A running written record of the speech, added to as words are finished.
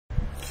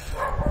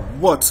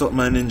What's up,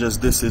 my ninjas?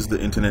 This is the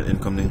Internet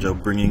Income Ninja,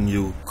 bringing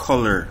you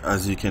color,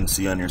 as you can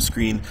see on your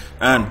screen,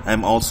 and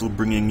I'm also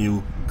bringing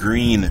you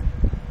green.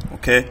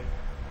 Okay,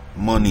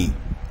 money.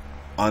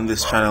 On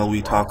this channel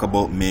we talk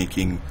about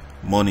making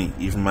money.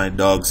 Even my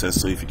dog says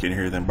so, if you can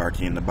hear them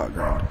barking in the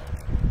background.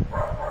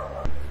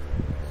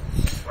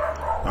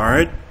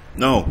 Alright,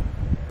 now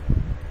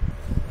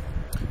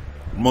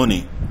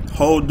money.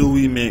 How do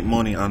we make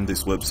money on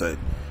this website?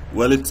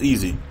 Well, it's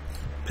easy.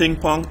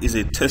 PingPong is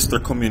a tester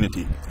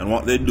community, and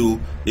what they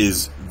do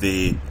is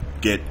they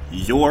get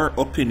your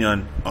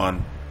opinion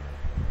on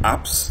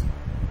apps.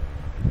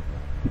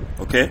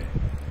 Okay,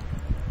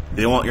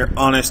 they want your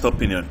honest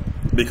opinion,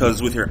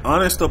 because with your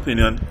honest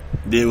opinion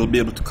they will be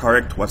able to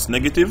correct what's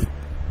negative,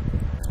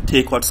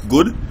 take what's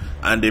good,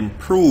 and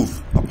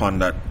improve upon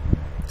that.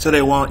 So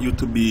they want you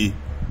to be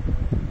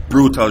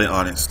brutally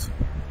honest.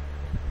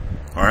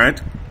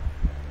 Alright,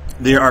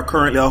 there are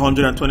currently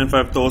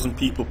 125,000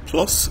 people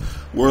plus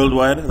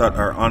worldwide that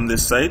are on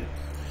this site,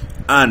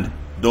 and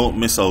don't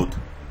miss out,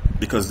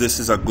 because this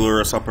is a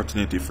glorious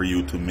opportunity for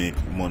you to make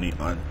money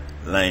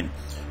online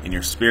in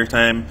your spare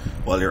time,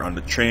 while you're on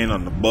the train,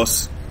 on the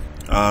bus.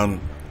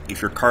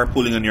 If you're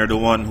carpooling and you're the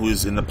one who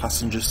is in the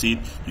passenger seat,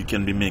 you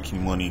can be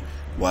making money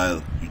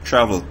while you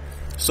travel.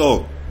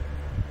 So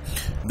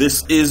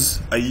this is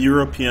a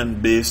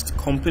European based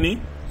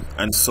company,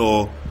 and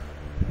so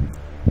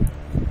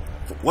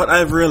what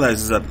I've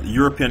realized is that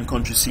European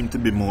countries seem to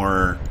be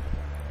more,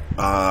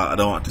 I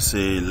don't want to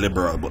say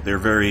liberal, but they're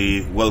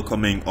very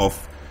welcoming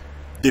of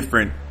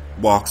different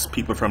walks,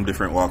 people from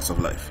different walks of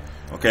life.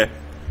 Okay,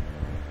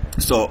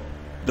 so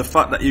the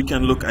fact that you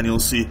can look and you'll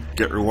see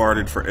get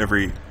rewarded for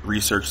every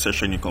research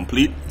session you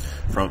complete,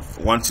 from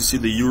once you see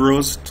the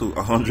euros to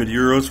 100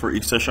 euros for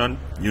each session,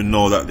 you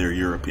know that they're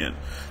European,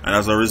 and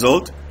as a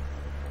result,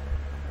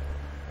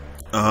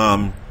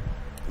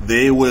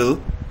 they will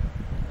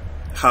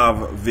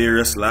have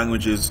various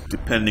languages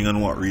depending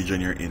on what region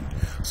you're in.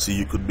 So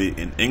you could be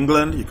in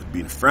England, you could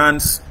be in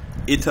France,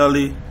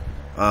 Italy,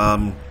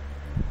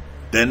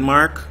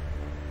 Denmark,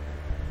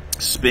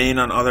 Spain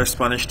and other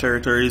Spanish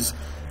territories,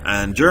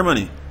 and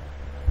Germany.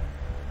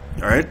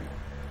 Alright,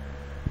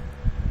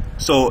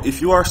 so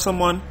if you are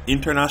someone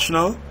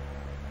international,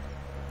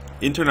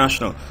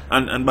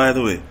 and by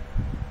the way,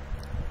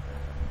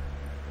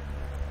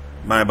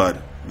 my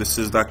bad, this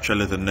is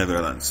actually the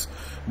Netherlands,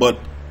 but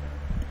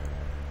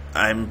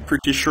I'm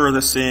pretty sure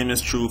the same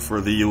is true for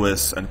the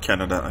US and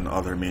Canada and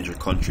other major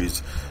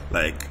countries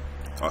like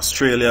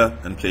Australia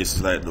and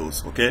places like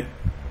those. Okay,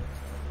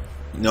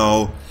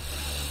 now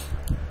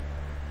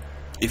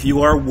if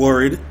you are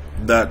worried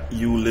that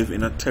you live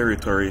in a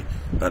territory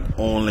that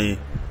only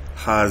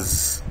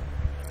has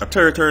a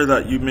territory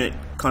that you may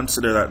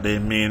consider that they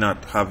may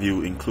not have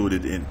you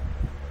included in,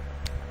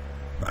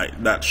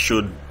 that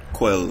should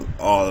quell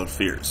all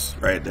fears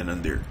right then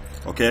and there.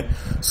 Okay,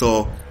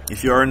 so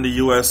if you are in the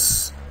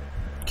US,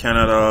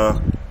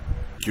 Canada,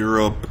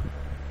 Europe,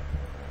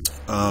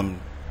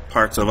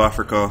 parts of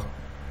Africa,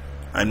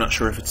 I'm not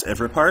sure if it's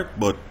every part,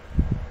 but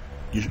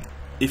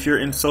if you're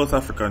in South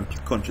African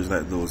countries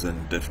like those,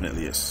 then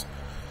definitely yes.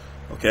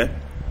 Okay,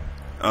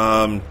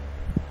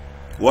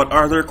 what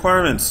are the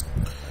requirements?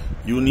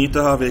 You need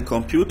to have a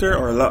computer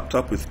or a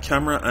laptop with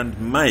camera and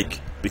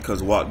mic,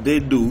 because what they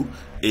do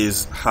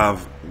is have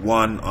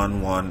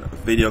one-on-one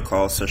video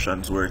call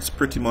sessions where it's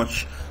pretty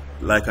much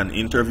like an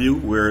interview,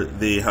 where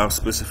they have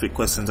specific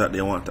questions that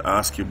they want to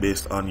ask you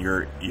based on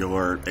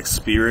your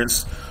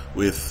experience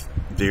with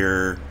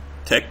their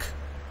tech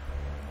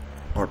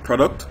or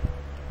product,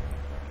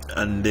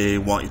 and they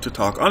want you to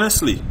talk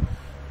honestly.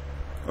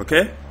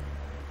 Okay,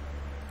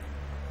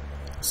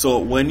 so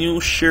when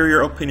you share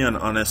your opinion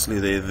honestly,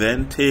 they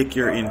then take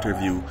your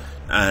interview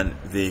and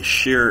they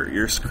share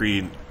your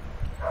screen.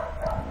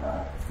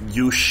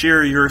 You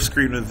share your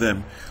screen with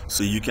them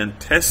so you can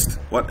test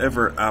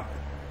whatever app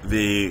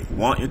they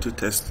want you to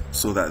test,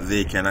 so that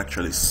they can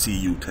actually see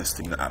you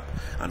testing the app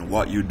and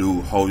what you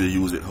do, how you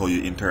use it, how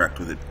you interact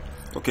with it.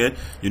 Okay,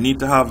 you need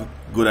to have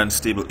good and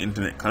stable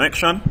internet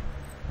connection.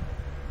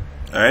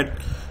 Alright,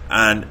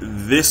 and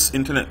this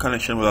internet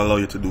connection will allow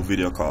you to do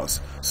video calls,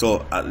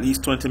 so at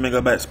least 20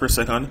 megabytes per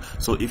second.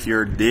 So if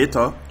your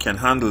data can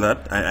handle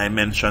that, I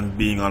mentioned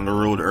being on the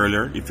road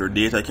earlier, if your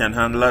data can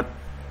handle that,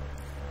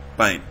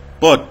 fine,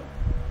 but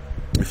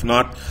if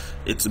not,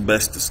 it's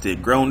best to stay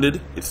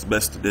grounded. It's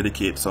best to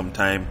dedicate some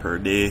time per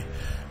day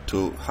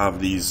to have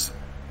these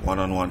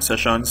one-on-one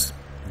sessions,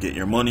 get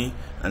your money,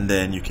 and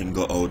then you can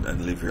go out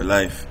and live your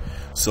life.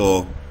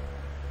 So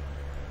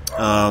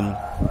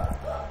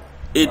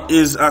it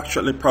is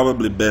actually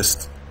probably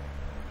best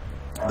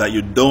that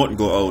you don't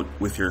go out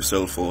with your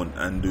cell phone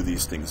and do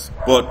these things,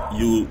 but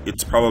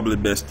it's probably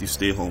best you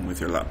stay home with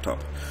your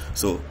laptop.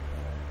 So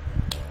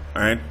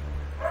alright,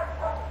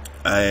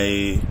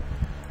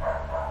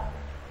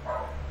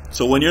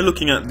 so when you're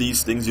looking at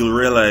these things, you'll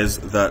realize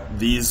that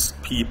these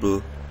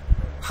people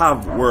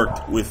have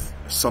worked with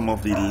some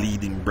of the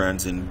leading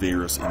brands in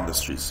various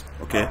industries.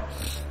 Okay,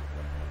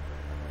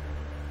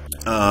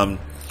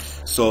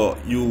 So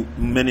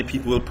many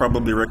people will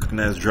probably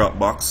recognize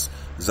Dropbox,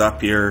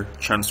 Zapier,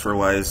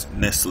 TransferWise,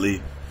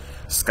 Nestle,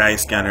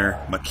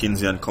 Skyscanner,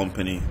 McKinsey and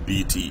Company,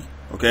 BT.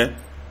 Okay?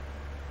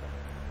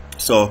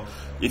 So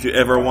if you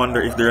ever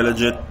wonder if they're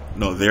legit,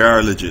 no, they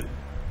are legit.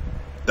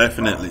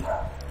 Definitely.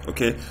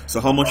 Okay? So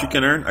how much you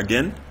can earn?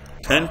 Again,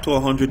 10 to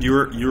 100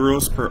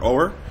 euros per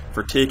hour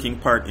for taking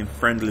part in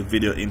friendly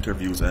video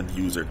interviews and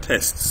user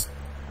tests.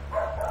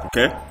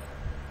 Okay?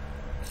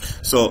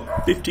 So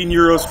 15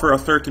 euros for a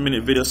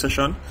 30-minute video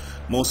session.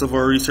 Most of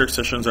our research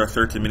sessions are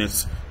 30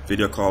 minutes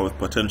video call with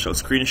potential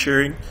screen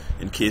sharing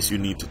in case you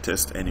need to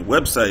test any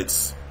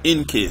websites.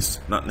 In case,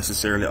 not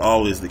necessarily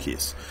always the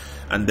case.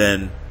 And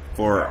then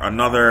for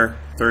another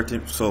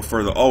 30, so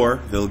for the hour,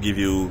 they'll give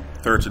you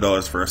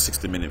 $30 for a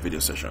 60-minute video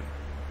session.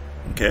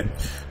 Okay?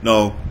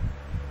 Now,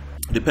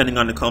 depending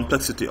on the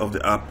complexity of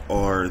the app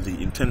or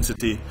the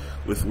intensity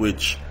with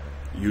which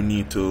you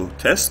need to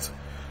test,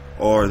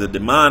 or the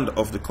demand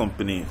of the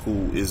company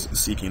who is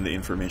seeking the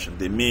information,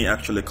 they may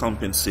actually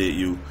compensate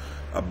you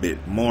a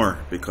bit more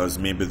because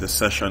maybe the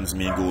sessions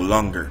may go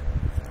longer.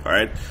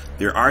 Alright,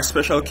 there are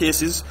special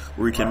cases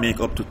where you can make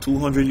up to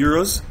 200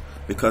 euros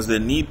because they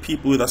need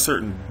people with a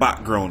certain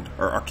background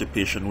or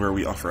occupation where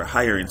we offer a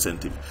higher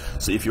incentive.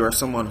 So if you are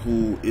someone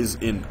who is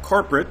in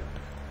corporate,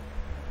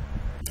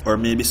 or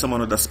maybe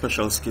someone with a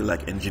special skill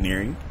like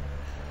engineering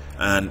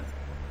and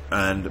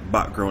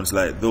backgrounds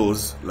like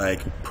those,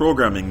 like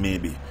programming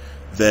maybe,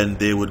 then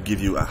they would give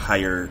you a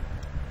higher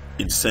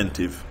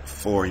incentive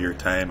for your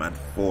time and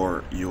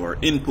for your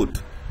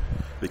input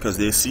because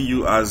they see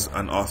you as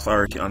an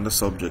authority on the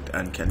subject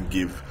and can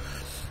give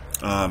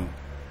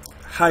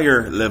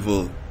higher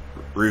level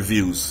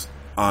reviews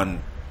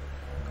on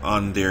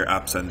their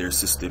apps and their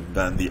system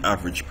than the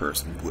average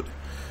person would,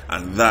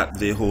 and that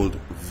they hold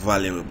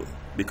valuable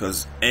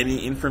because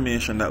any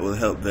information that will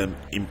help them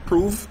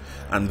improve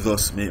and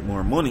thus make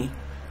more money,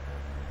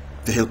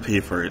 they'll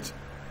pay for it.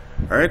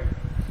 All right.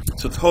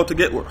 So how to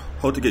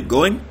get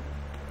going?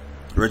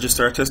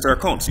 Register a tester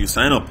account. So you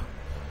sign up.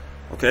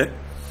 Okay.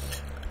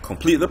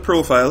 Complete the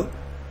profile.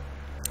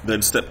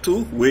 Then step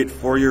 2, wait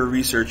for your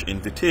research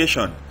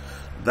invitation.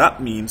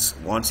 That means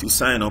once you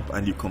sign up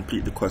and you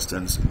complete the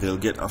questions, they'll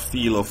get a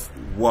feel of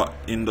what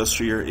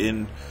industry you're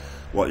in,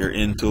 what you're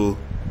into,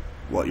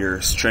 what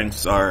your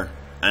strengths are,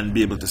 and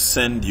be able to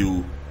send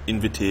you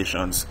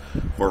invitations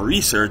for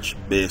research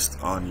based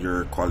on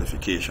your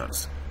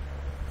qualifications.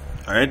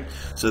 Alright,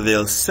 so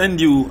they'll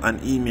send you an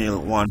email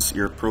once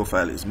your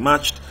profile is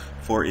matched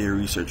for a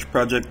research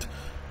project.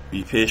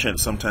 Be patient,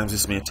 sometimes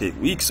this may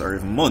take weeks or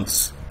even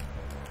months.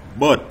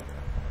 But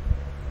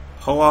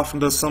how often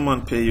does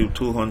someone pay you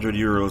 200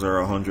 euros or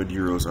 100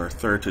 euros or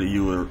 30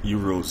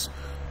 euros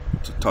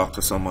to talk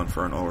to someone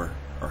for an hour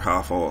or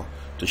half hour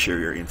to share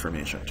your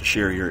information, to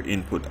share your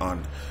input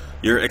on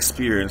your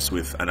experience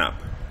with an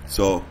app?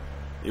 So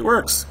it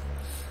works.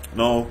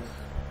 Now,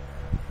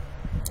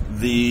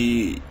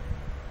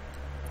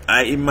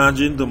 I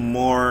imagine the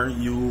more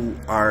you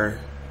are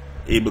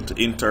able to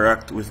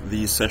interact with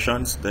these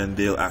sessions, then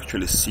they'll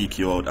actually seek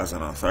you out as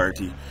an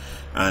authority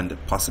and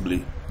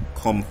possibly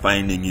come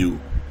finding you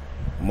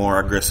more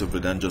aggressively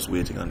than just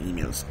waiting on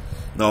emails.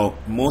 Now,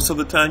 most of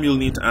the time you'll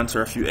need to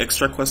answer a few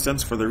extra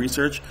questions for the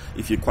research.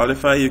 If you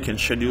qualify, you can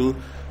schedule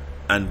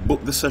and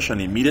book the session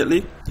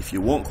immediately. If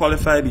you won't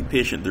qualify, be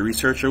patient. The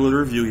researcher will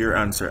review your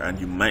answer and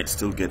you might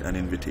still get an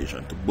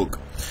invitation to book.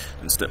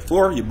 In step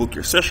 4, you book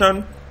your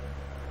session.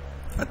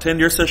 Attend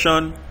your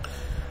session.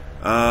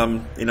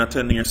 In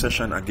attending your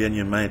session, again,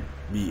 you might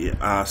be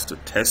asked to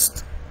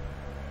test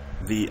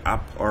the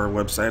app or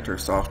website or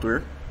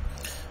software.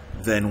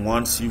 Then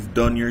once you've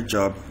done your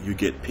job, you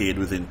get paid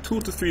within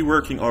 2 to 3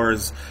 working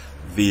hours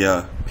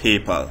via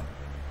PayPal.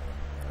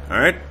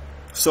 Alright,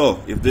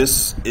 so if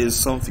this is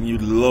something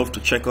you'd love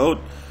to check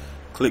out,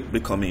 click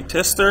Become a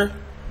Tester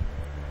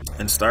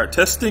and start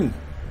testing.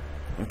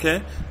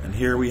 Okay, and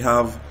here we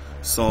have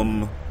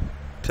some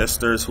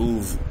testers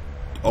who've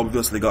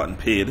obviously gotten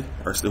paid,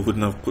 or else they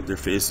wouldn't have put their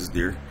faces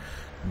there.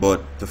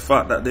 But the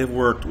fact that they've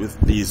worked with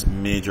these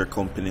major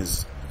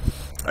companies,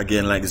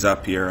 again like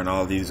Zapier and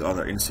all these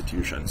other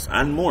institutions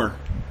and more,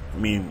 I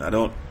mean, I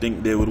don't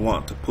think they would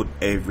want to put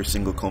every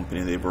single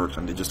company they've worked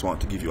on. They just want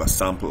to give you a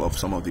sample of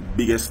some of the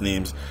biggest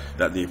names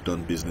that they've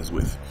done business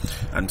with.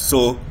 And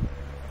so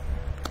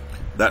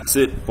that's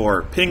it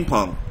for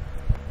PingPong.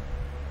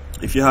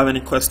 If you have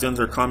any questions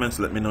or comments,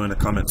 let me know in the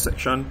comment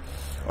section.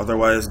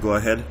 Otherwise, go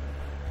ahead.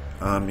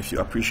 If you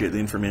appreciate the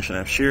information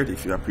I've shared,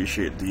 if you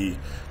appreciate the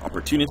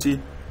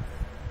opportunity,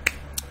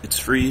 it's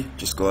free.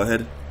 Just go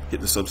ahead,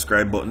 hit the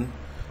subscribe button,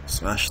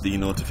 smash the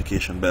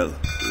notification bell,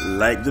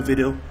 like the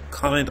video,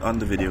 comment on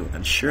the video,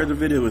 and share the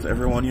video with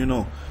everyone you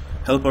know.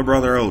 Help a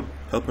brother out,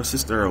 help a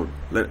sister out.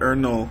 Let her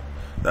know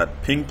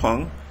that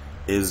PingPong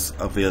is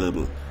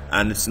available.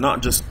 And it's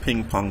not just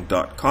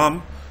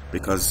pingpong.com,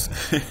 because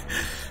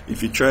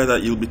if you try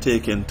that, you'll be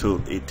taken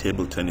to a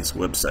table tennis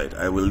website.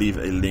 I will leave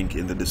a link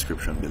in the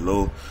description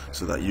below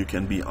so that you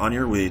can be on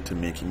your way to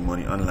making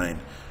money online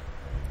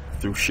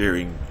through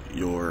sharing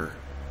your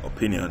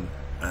opinion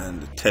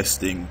and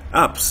testing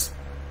apps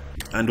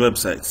and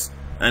websites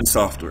and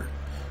software.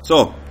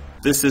 So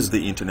this is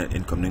the Internet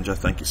Income Ninja.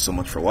 Thank you so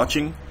much for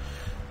watching.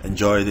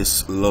 Enjoy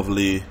this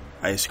lovely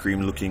ice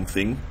cream looking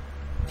thing,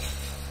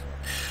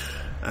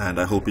 and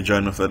I hope you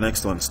join me for the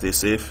next one. Stay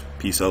safe.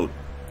 Peace out.